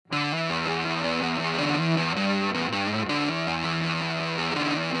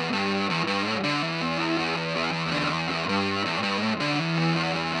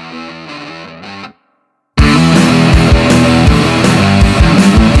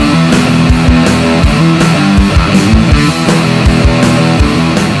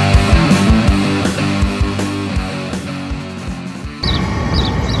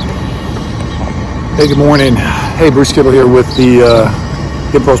Hey, good morning. Hey, Bruce Kittle here with the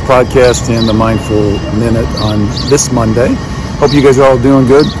Impulse Podcast and the Mindful Minute on this Monday. Hope you guys are all doing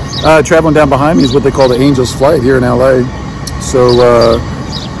good. Traveling down behind me is what they call the Angels Flight here in LA. So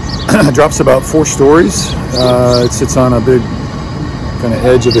it drops about 4 stories. It sits on a big kind of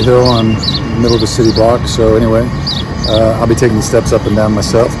edge of the hill on the middle of the city block. So anyway, I'll be taking the steps up and down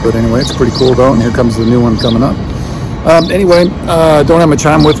myself. But anyway, it's pretty cool though. And here comes the new one coming up. Anyway, don't have my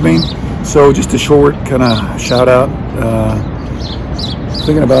chime with me. So just a short kind of shout out,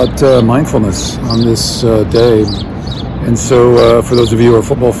 thinking about mindfulness on this day. And so for those of you who are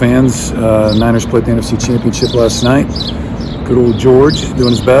football fans, Niners played the NFC Championship last night. Good old George doing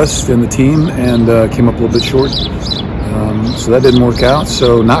his best and the team, and came up a little bit short. So that didn't work out,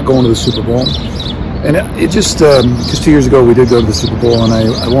 so not going to the Super Bowl. And it just 2 years ago we did go to the Super Bowl, and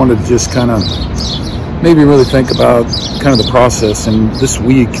I wanted to just kind of maybe really think about kind of the process, and this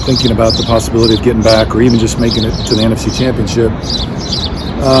week thinking about the possibility of getting back or even just making it to the NFC Championship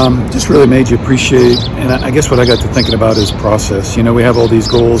just really made you appreciate, and I guess what I got to thinking about is process. You know, we have all these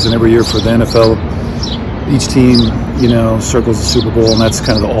goals, and every year for the NFL, each team, you know, circles the Super Bowl, and that's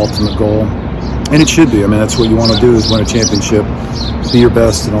kind of the ultimate goal. And it should be. I mean, that's what you want to do, is win a championship, be your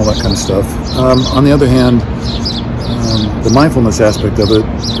best, and all that kind of stuff. On the other hand, the mindfulness aspect of it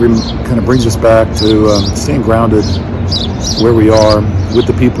kind of brings us back to staying grounded where we are with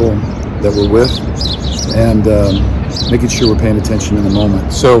the people that we're with, and making sure we're paying attention in the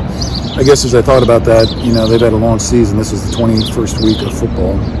moment. So I guess as I thought about that, you know, they've had a long season. This is the 21st week of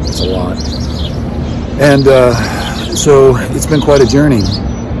football. It's a lot. And so it's been quite a journey.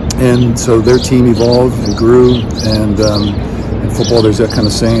 And so their team evolved and grew, and in football, there's that kind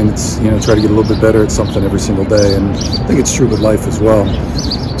of saying, it's, you know, try to get a little bit better at something every single day, and I think it's true with life as well.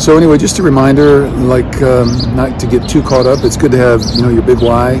 So anyway, just a reminder, like not to get too caught up. It's good to have, you know, your big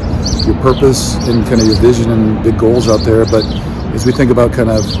why, your purpose, and kind of your vision and big goals out there. But as we think about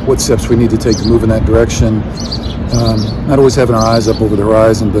kind of what steps we need to take to move in that direction, not always having our eyes up over the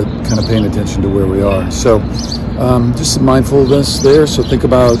horizon, but kind of paying attention to where we are. So just some mindfulness there. So think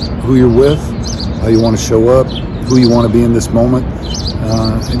about who you're with, how you want to show up, who you want to be in this moment,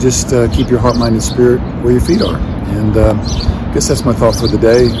 and just keep your heart, mind, and spirit where your feet are. And I guess that's my thought for the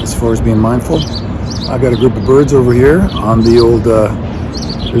day as far as being mindful. I've got a group of birds over here on the old,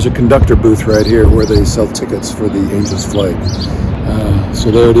 there's a conductor booth right here where they sell tickets for the Angels Flight. So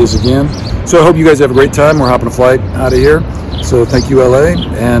there it is again. So I hope you guys have a great time. We're hopping a flight out of here. So thank you, LA.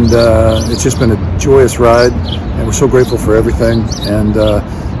 And it's just been a joyous ride, and we're so grateful for everything. And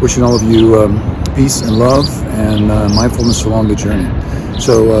wishing all of you peace and love and mindfulness along the journey.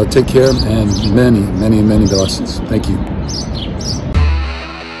 So take care, and many, many, many blessings. Thank you.